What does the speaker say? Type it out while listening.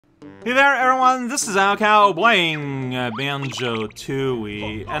Hey there everyone, this is raocow playing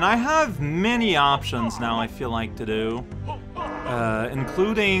Banjo-Tooie, and I have many options now I feel like to do.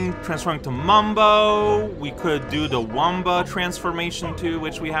 Including transforming to Mumbo, we could do the Wumba transformation too,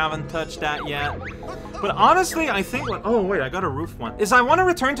 which we haven't touched that yet. But honestly, I think oh wait, I got a roof one. Is I want to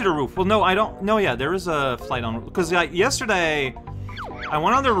return to the roof. Well no, I don't, no yeah, there is a flight on, because yesterday, I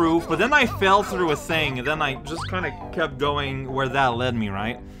went on the roof, but then I fell through a thing, and then I just kind of kept going where that led me,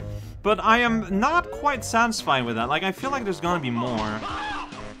 right? But I am not quite satisfied with that. Like, I feel like there's gonna be more.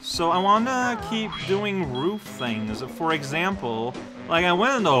 So I wanna keep doing roof things. For example, like I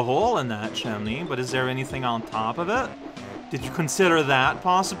went in the hole in that chimney, but is there anything on top of it? Did you consider that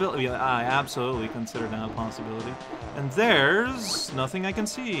possibility? I absolutely consider that a possibility. And there's nothing I can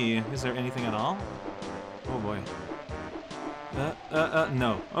see. Is there anything at all? Oh boy.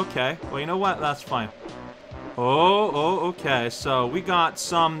 No. Okay. Well, you know what? That's fine. Oh, okay. So we got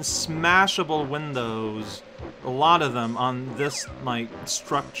some smashable windows. A lot of them on this, like,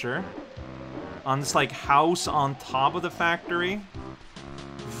 structure. On this, like, house on top of the factory.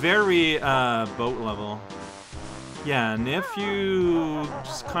 Very, boat level. Yeah, and if you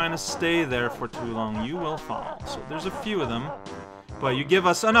just kind of stay there for too long, you will fall. So there's a few of them. But you give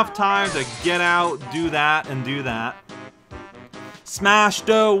us enough time to get out, do that, and do that. Smash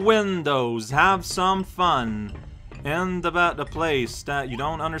the windows, have some fun. And about the place that you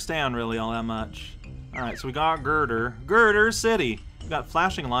don't understand really all that much. Alright, so we got Girder City. We got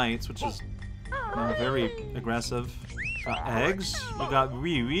flashing lights, which is very aggressive. Got eggs, we got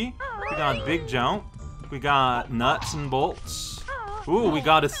wee wee, we got big jump, we got nuts and bolts. Ooh, we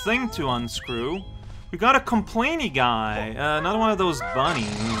got a thing to unscrew. We got a complainy guy, another one of those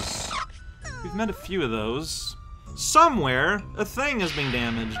bunnies. We've met a few of those. Somewhere, a thing is being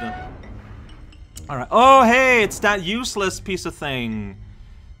damaged. Alright. Oh, hey, it's that useless piece of thing.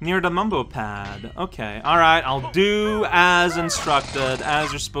 Near the Mumbo pad. Okay. Alright, I'll do as instructed,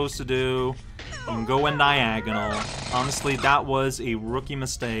 as you're supposed to do. And go in diagonal. Honestly, that was a rookie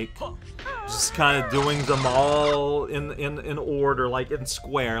mistake. Just kind of doing them all in order, like in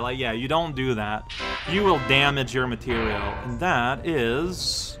square. Like, yeah, you don't do that. You will damage your material. And that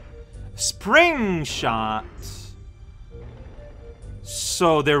is... Spring Shot.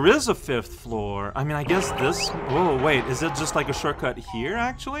 So there is a fifth floor. I mean, I guess this... Oh, wait. Is it just like a shortcut here,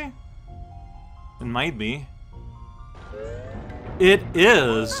 actually? It might be. It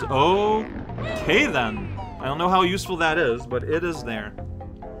is. Okay, then. I don't know how useful that is, but it is there.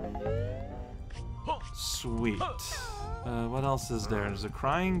 Sweet. What else is there? There's a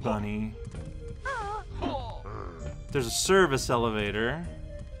crying bunny. There's a service elevator.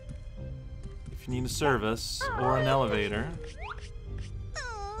 If you need a service or an elevator.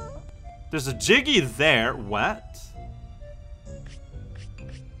 There's a jiggy there. What?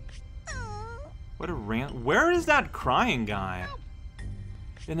 What a rant. Where is that crying guy?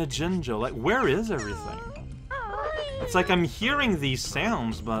 In a jinjo. Like, where is everything? It's like I'm hearing these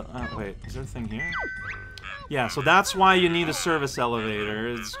sounds, but... wait, is there a thing here? Yeah, so that's why you need a service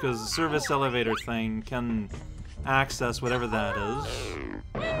elevator. It's because the service elevator thing can access whatever that is.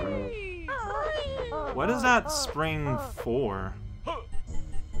 What is that spring for?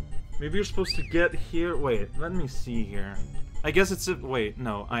 Maybe you're supposed to get here. Wait, let me see here. I guess it's a... Wait,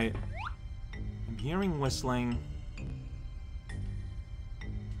 no, I'm hearing whistling.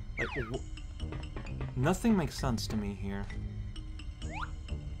 Like, nothing makes sense to me here.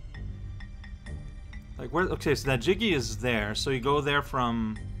 Like, where... Okay, so that jiggy is there. So you go there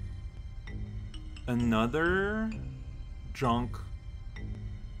from... Another... Junk.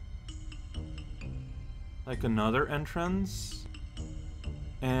 Like another entrance.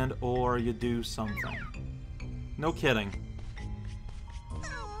 And or you do something. No kidding.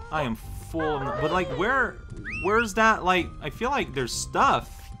 I am full of... But like, where's that, like... I feel like there's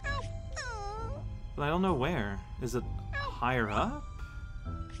stuff. But I don't know where. Is it higher up?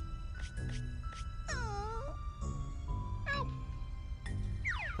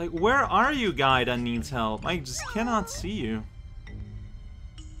 Like, where are you, guy that needs help? I just cannot see you.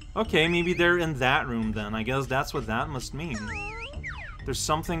 Okay, maybe they're in that room then. I guess that's what that must mean. There's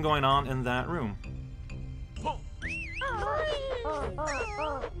something going on in that room.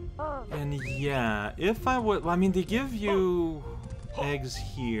 And yeah, if I would... I mean, they give you eggs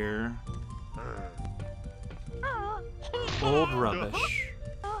here. Old rubbish.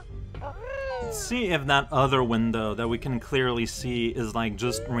 Let's see if that other window that we can clearly see is, like,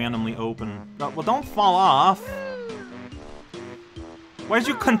 just randomly open. Well, don't fall off. Why did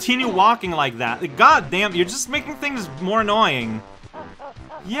you continue walking like that? God damn, you're just making things more annoying.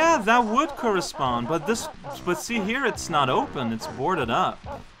 Yeah, that would correspond, but see here it's not open, it's boarded up.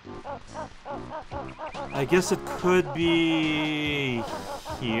 I guess it could be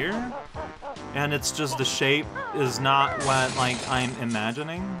here, and it's just the shape is not what like I'm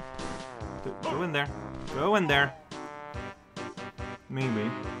imagining. Go in there. Go in there. Maybe.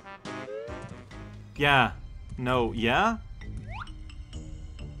 Yeah. No. Yeah?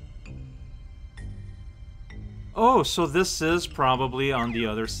 Oh, so this is probably on the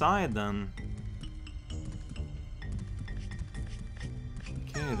other side then.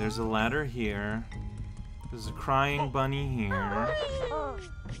 Okay, there's a ladder here. There's a crying bunny here.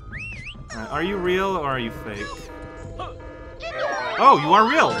 Right, are you real or are you fake? Oh, you are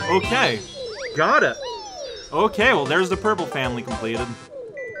real! Okay. Got it! Okay, well there's the purple family completed.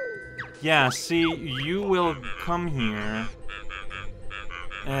 Yeah, see, you will come here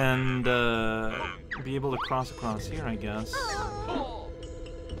and be able to cross across here, I guess.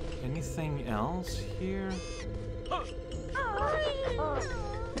 Anything else here?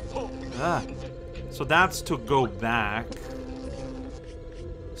 Ah, so that's to go back.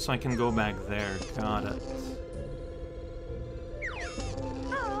 So I can go back there. Got it.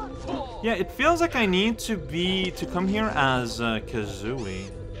 Yeah, it feels like I need to come here as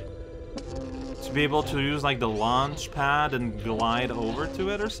Kazooie. To be able to use like the launch pad and glide over to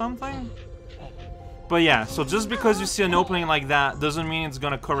it or something. But yeah, so just because you see an opening like that doesn't mean it's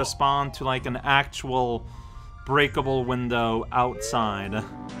gonna correspond to like an actual breakable window outside.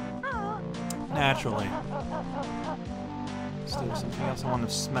 Naturally. Is there something else I want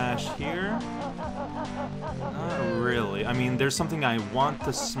to smash here? Not really. I mean, there's something I want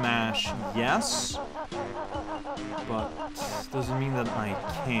to smash, yes. But doesn't mean that I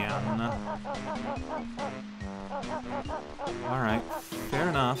can. Alright, fair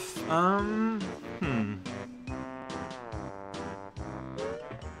enough.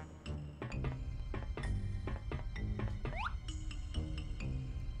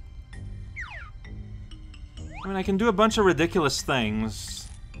 I mean, I can do a bunch of ridiculous things.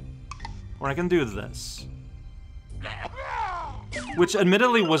 Or I can do this. Which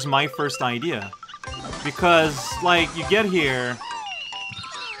admittedly was my first idea. Because, like, you get here...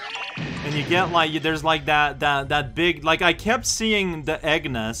 And you get, like, there's, like, that big... Like, I kept seeing the egg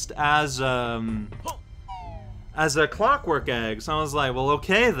nest as a clockwork egg. So I was like, well,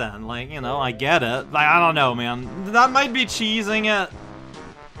 okay then. Like, you know, I get it. Like, I don't know, man. That might be cheesing it.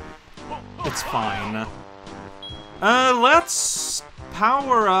 It's fine. Let's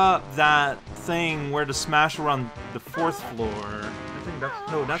power up that thing where to smash around the 4th floor. I think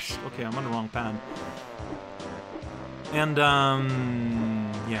that's... No, that's... Okay, I'm on the wrong pad. And,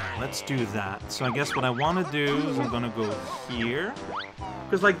 yeah, let's do that. So I guess what I want to do is I'm gonna go here.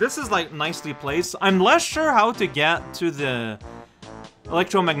 Because, like, this is, like, nicely placed. I'm less sure how to get to the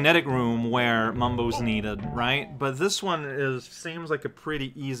electromagnetic room where Mumbo's needed, right? But this one seems like a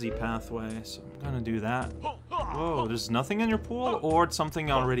pretty easy pathway, so I'm gonna do that. Whoa, there's nothing in your pool? Or it's something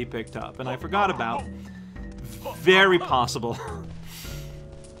I already picked up and I forgot about. Very possible.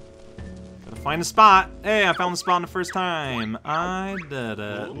 Gotta find a spot. Hey, I found the spot the first time. I did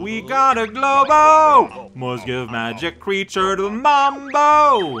it. We got a Globo! Must give magic creature to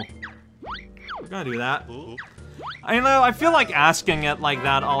Mumbo! We're gonna do that. I know, I feel like asking it like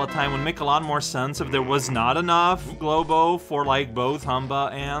that all the time would make a lot more sense if there was not enough Globo for like both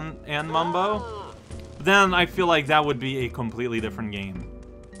Humba and Mumbo. But then I feel like that would be a completely different game.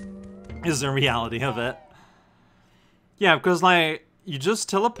 Is the reality of it. Yeah, because like, you just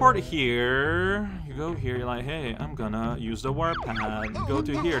teleport here, you go here, you're like, hey, I'm gonna use the warp pad. Go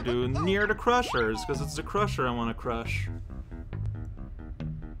to here, do near the crushers, because it's the crusher I want to crush.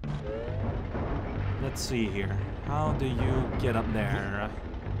 Let's see here. How do you get up there?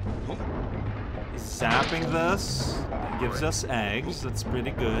 Zapping this gives us eggs. That's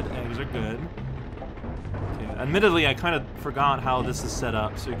pretty good. Eggs are good. Okay. Admittedly, I kind of forgot how this is set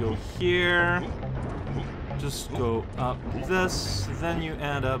up. So you go here. Just go up this. Then you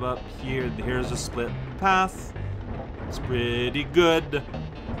end up here. Here's a split path. It's pretty good.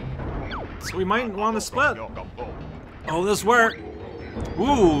 So we might want to split. Oh, this worked.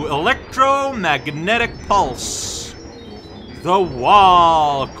 Ooh, electromagnetic pulse. The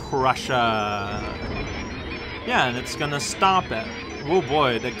wall crusher. Yeah, and it's gonna stop it. Oh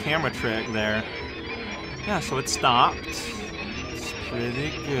boy, the camera trick there. Yeah, so it stopped. It's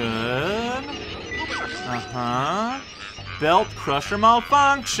pretty good. Uh-huh. Belt crusher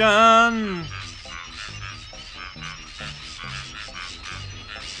malfunction.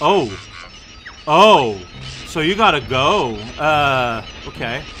 Oh. Oh. So you gotta go.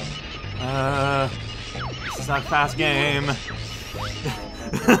 Okay. This is not a fast game.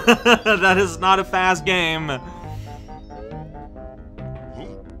 That is not a fast game.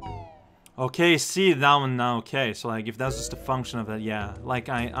 Okay, see, that one now, okay. So, like, if that's just a function of it, yeah. Like,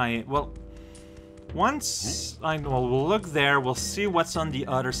 well, once well, we'll look there, we'll see what's on the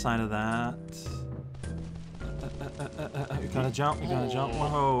other side of that. You gotta jump, you gotta jump.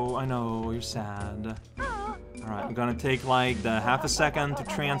 Whoa, I know, you're sad. Alright, I'm gonna take, like, the half a second to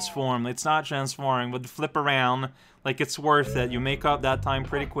transform. It's not transforming, but flip around. Like, it's worth it. You make up that time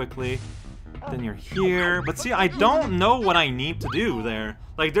pretty quickly. Then you're here. But see, I don't know what I need to do there.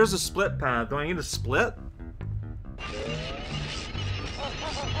 Like, there's a split path. Do I need to split?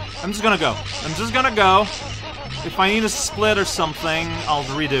 I'm just gonna go. I'm just gonna go. If I need a split or something, I'll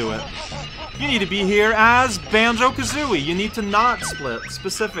redo it. You need to be here as Banjo-Kazooie. You need to not split,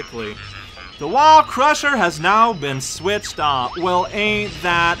 specifically. The Wall Crusher has now been switched off. Well, ain't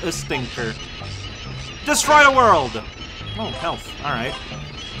that a stinker. Destroy the world! Oh, health. Alright.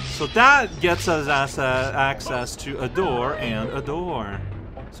 So that gets us access to a door and a door.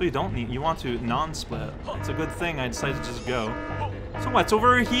 So you don't need, you want to non-split. It's a good thing I decided to just go. So what's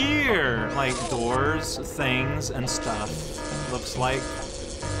over here? Like doors, things, and stuff. Looks like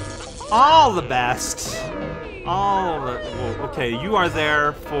all the best. All the, whoa, okay, you are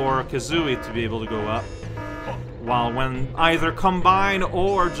there for Kazooie to be able to go up. While when either combine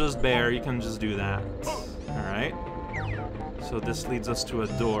or just bear, you can just do that. Alright. So this leads us to a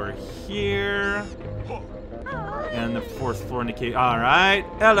door here. And the 4th floor indicate. Alright.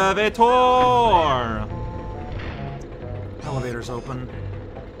 Elevator! Elevator's open.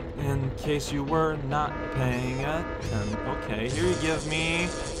 In case you were not paying attention. Okay, here you give me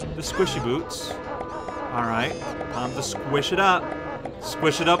the squishy boots. Alright. Time to squish it up.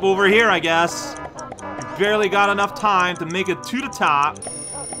 Squish it up over here, I guess. You barely got enough time to make it to the top.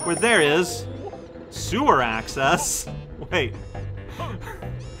 Where there is sewer access. Wait.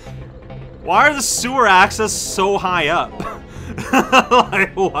 Why are the sewer access so high up?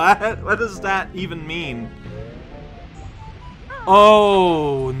 Like, what? What does that even mean?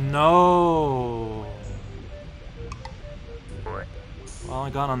 Oh, no. Well,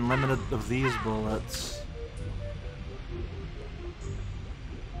 I got unlimited of these bullets.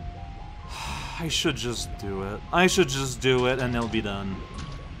 I should just do it. I should just do it and it'll be done.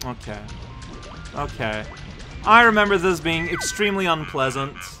 Okay. Okay. I remember this being extremely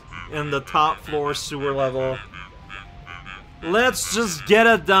unpleasant in the top floor sewer level. Let's just get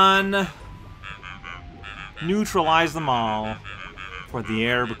it done. Neutralize them all. Before the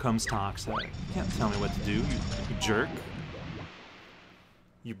air becomes toxic. You can't tell me what to do, you jerk.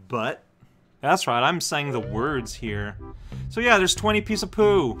 You butt. That's right, I'm saying the words here. So yeah, there's 20 pieces of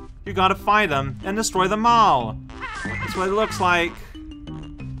poo. You gotta find them and destroy them all. That's what it looks like.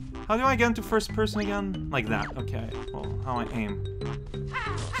 How do I get into first person again? Like that, okay. Well, how I aim.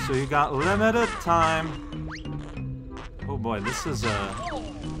 So you got limited time. Oh boy, this is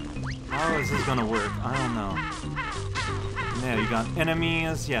how is this gonna work? I don't know. Yeah, you got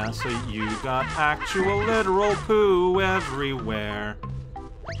enemies, yeah, so you got actual literal poo everywhere.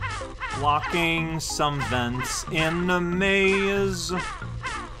 Blocking some vents in a maze.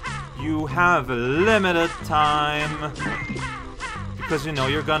 You have a limited time. Because you know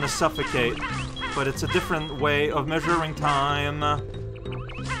you're gonna suffocate. But it's a different way of measuring time.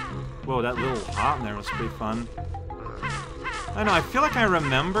 Whoa, that little hop in there was pretty fun. I know, I feel like I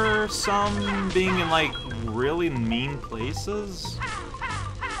remember some being in, like, really mean places.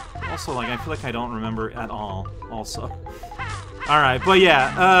 Also, like, I feel like I don't remember at all, also. Alright, but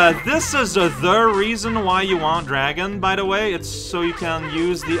yeah, this is the reason why you want Dragon, by the way. It's so you can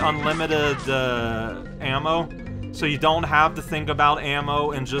use the unlimited, ammo. So you don't have to think about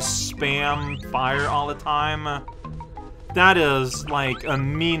ammo and just spam fire all the time. That is, like, a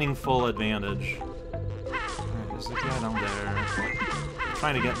meaningful advantage. There's a guy down there. I'm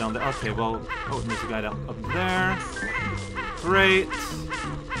trying to get down there. Okay, well, oh, there's a guy down up there. Great.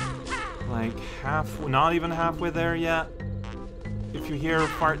 Like not even halfway there yet. If you hear a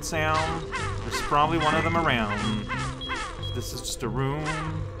fart sound, there's probably one of them around. This is just a room.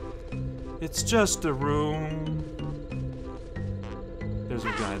 It's just a room. There's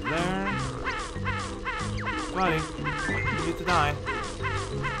a guy there. Buddy, you get to die.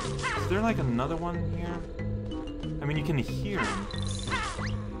 Is there like another one here? I mean, you can hear him.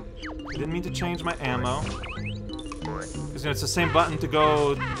 I didn't mean to change my ammo. Because it's the same button to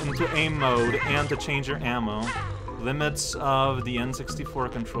go into aim mode and to change your ammo. Limits of the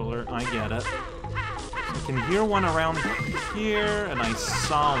N64 controller, I get it. So I can hear one around here, and I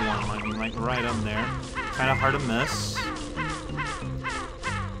saw one, I mean, like right up there. Kind of hard to miss.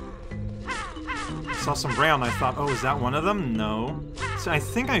 I saw some brown, I thought, oh, is that one of them? No. So I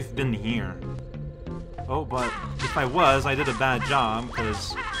think I've been here. Oh, but if I was, I did a bad job,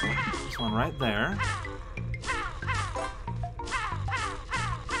 because This one right there.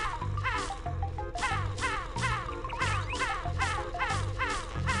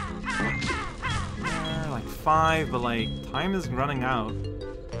 There, like 5, but like time is running out.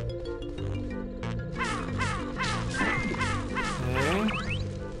 Okay.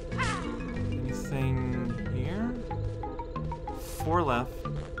 Anything here? 4 left.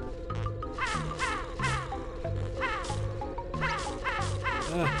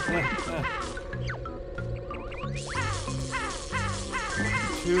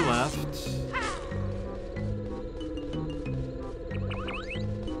 Two left.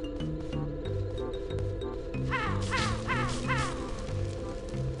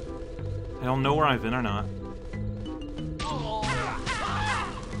 I don't know where I've been or not.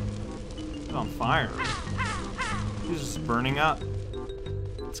 It's on fire. He's just burning up.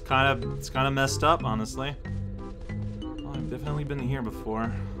 It's kind of messed up, honestly. Well, I've definitely been here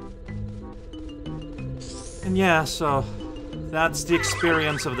before. And yeah, so that's the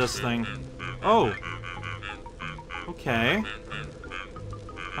experience of this thing. Oh. Okay.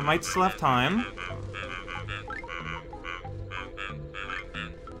 I might still have time.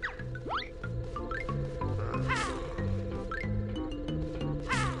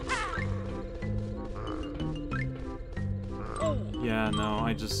 Yeah, no,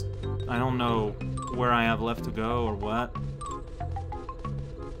 I don't know where I have left to go or what.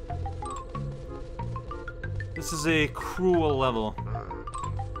 This is a cruel level.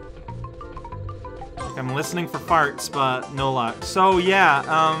 Like, I'm listening for farts, but no luck. So yeah,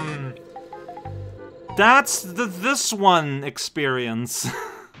 that's this one experience.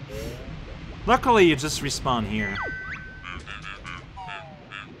 Luckily, you just respawn here.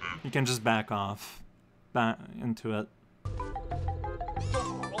 You can just back off, back into it.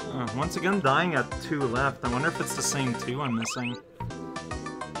 Once again, dying at 2 left. I wonder if it's the same 2 I'm missing.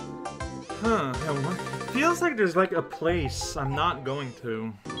 Huh. It feels like there's like a place I'm not going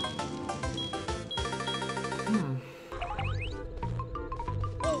to.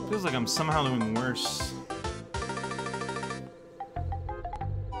 Feels like I'm somehow doing worse.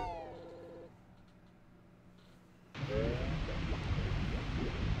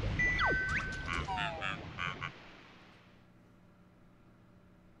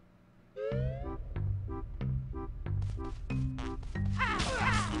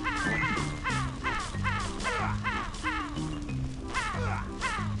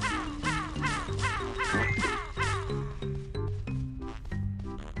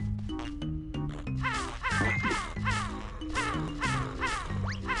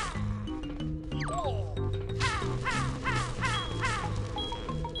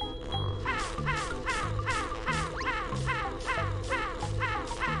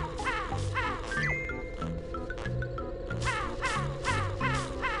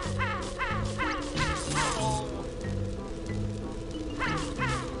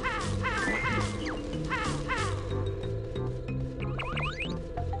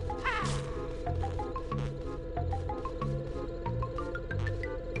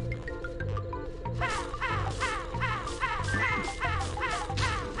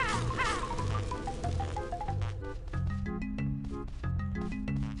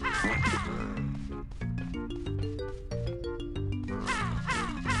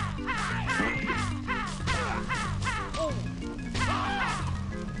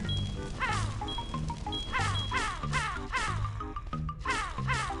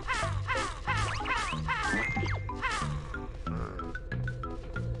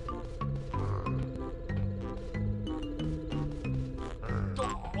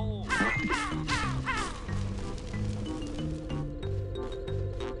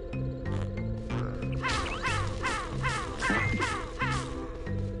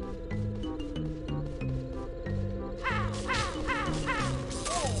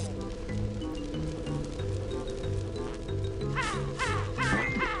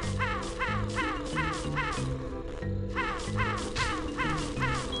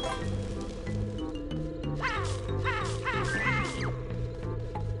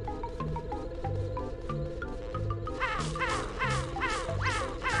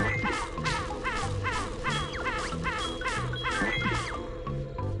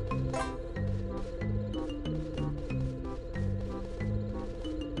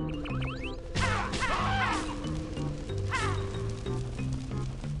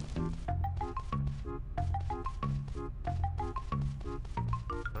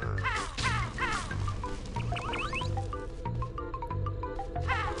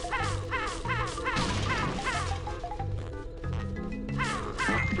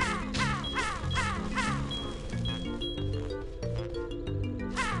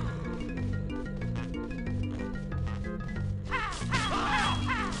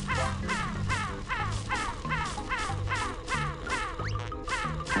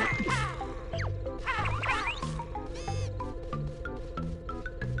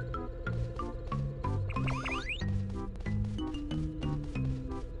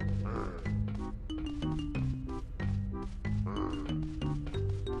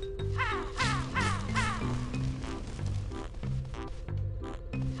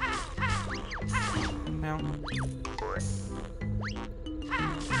 know.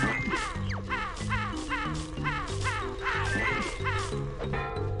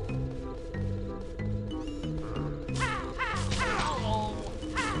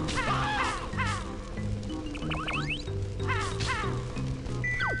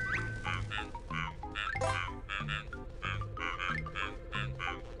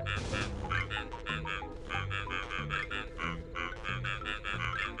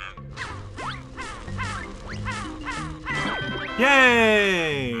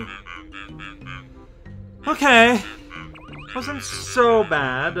 Yay! Okay. Wasn't so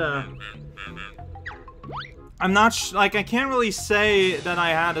bad. I'm not like, I can't really say that I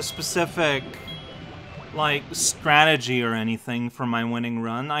had a specific, like, strategy or anything for my winning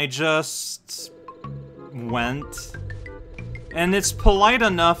run. I just went. And it's polite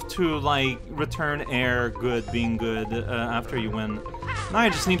enough to, like, return air being good after you win. Now I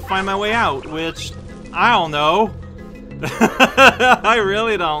just need to find my way out, which, I don't know. I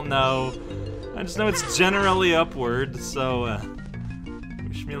really don't know. I just know it's generally upward, so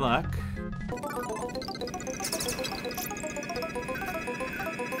wish me luck.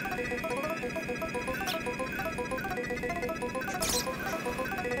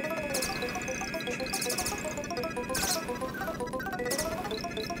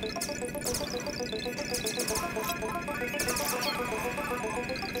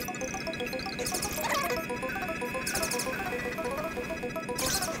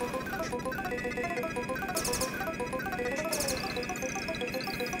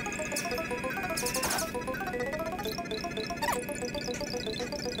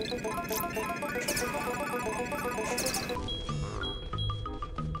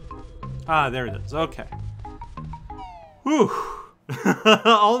 Ah, there it is. Okay. Whew.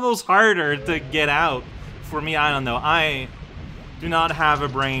 Almost harder to get out. For me, I don't know. I do not have a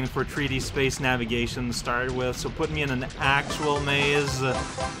brain for 3D space navigation to start with, so put me in an actual maze.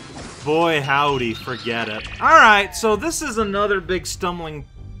 Boy, howdy, forget it. Alright, so this is another big stumbling,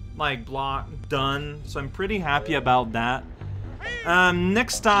 like, block done, so I'm pretty happy about that.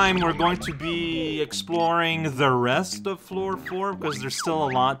 Next time we're going to be exploring the rest of floor 4 because there's still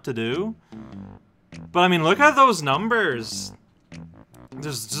a lot to do. But I mean, look at those numbers.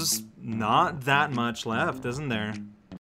 There's just not that much left, isn't there?